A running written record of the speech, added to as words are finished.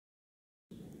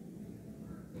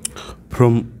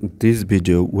From this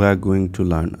video, we are going to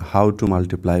learn how to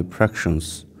multiply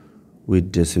fractions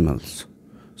with decimals.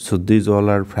 So these all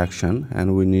are fraction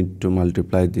and we need to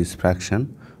multiply this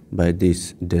fraction by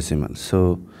this decimal.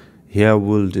 So here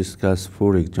we'll discuss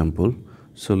 4 examples.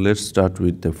 So let's start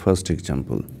with the first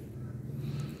example.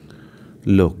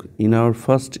 Look, in our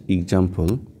first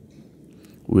example,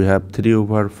 we have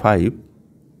 3/5.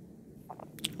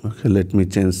 Okay, let me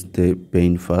change the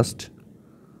pen first.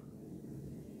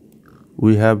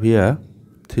 We have here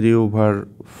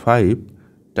 3/5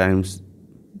 times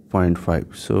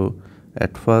 0.5. So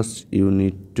at first you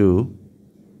need to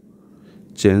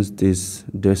change this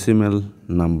decimal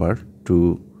number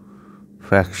to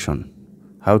fraction.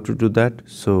 How to do that?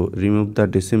 So remove the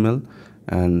decimal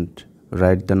and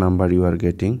write the number you are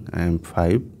getting. I am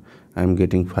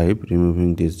getting 5,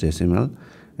 removing this decimal,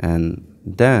 and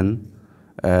then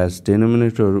as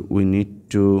denominator we need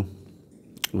to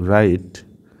write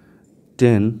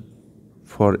 10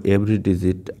 for every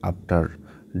digit after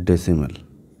decimal.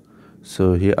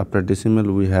 So here after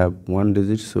decimal we have 1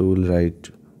 digit, so we'll write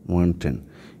 110.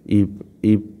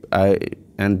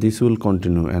 And this will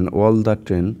continue, and all the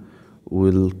 10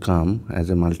 will come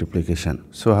as a multiplication.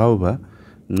 So however,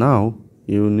 now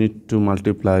you need to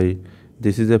multiply.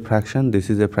 This is a fraction,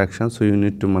 so you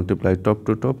need to multiply top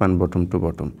to top and bottom to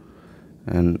bottom,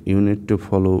 and you need to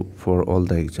follow for all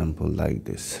the example like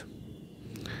this.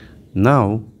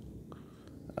 Now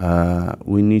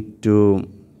we need to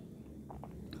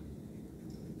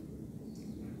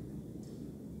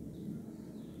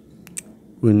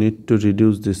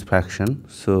reduce this fraction.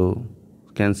 So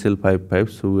cancel 5,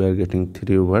 so we are getting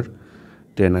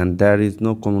 3/10, and there is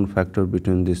no common factor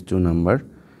between these two numbers,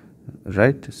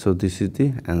 right? So this is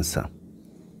the answer.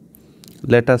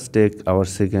 Let us take our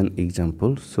second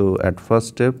example. So at first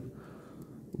step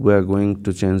we are going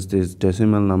to change this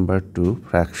decimal number to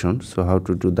fraction. So how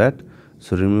to do that?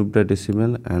 So remove the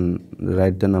decimal and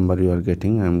write the number you are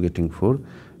getting. I am getting 4.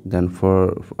 Then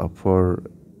for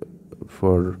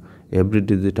every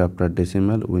digit after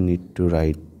decimal we need to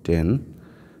write 10.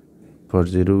 For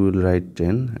 0 we will write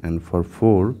 10, and for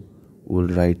 4 we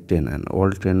will write 10, and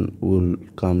all 10 will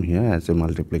come here as a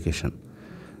multiplication.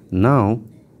 Now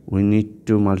we need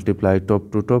to multiply top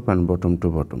to top and bottom to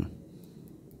bottom.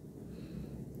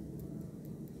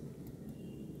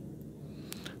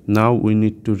 Now we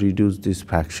need to reduce this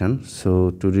fraction.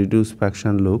 So to reduce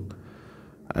fraction, look,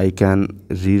 I can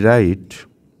rewrite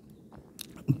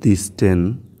this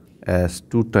 10 as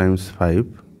 2 times 5,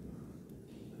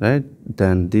 right?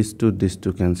 Then these two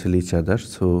cancel each other,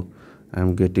 so I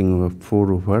am getting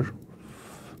 4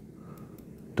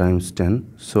 times 10.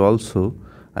 So also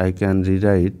I can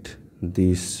rewrite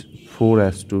this 4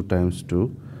 as 2 times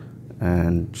 2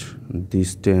 and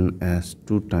this 10 as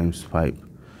 2 times 5.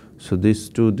 So these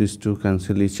two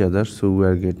cancel each other, so we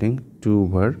are getting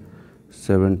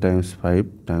 2/7 times 5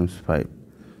 times 5.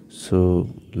 So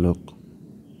look,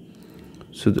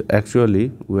 so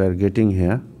actually we are getting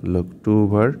here, look,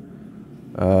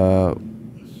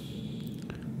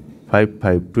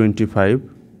 25,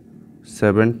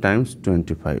 7 times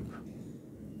 25.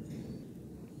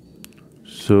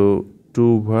 So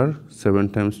 2/7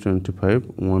 times 25,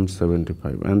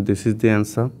 175, and this is the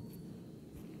answer.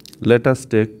 Let us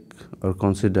take or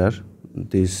consider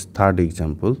this third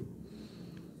example.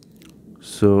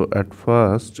 So at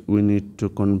first we need to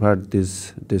convert this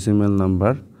decimal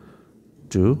number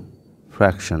to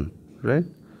fraction, right?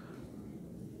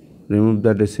 Remove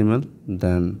the decimal,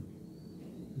 then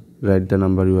write the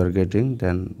number you are getting.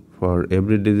 Then for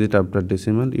every digit after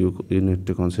decimal you need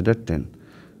to consider 10.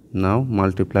 Now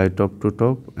multiply top to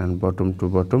top and bottom to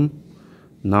bottom.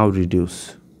 Now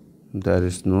reduce. There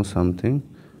is no something.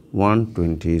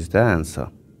 120 is the answer.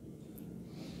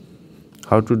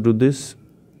 How to do this?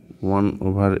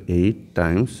 1/8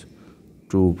 times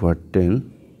 2/10,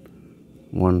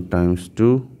 1 times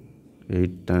 2,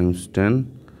 8 times 10.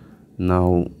 Now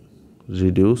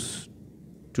reduce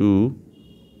to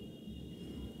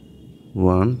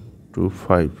 1 to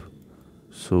 5.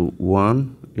 So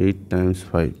 8 times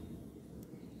 5.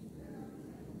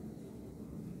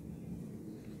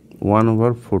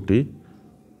 1/40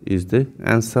 is the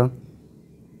answer.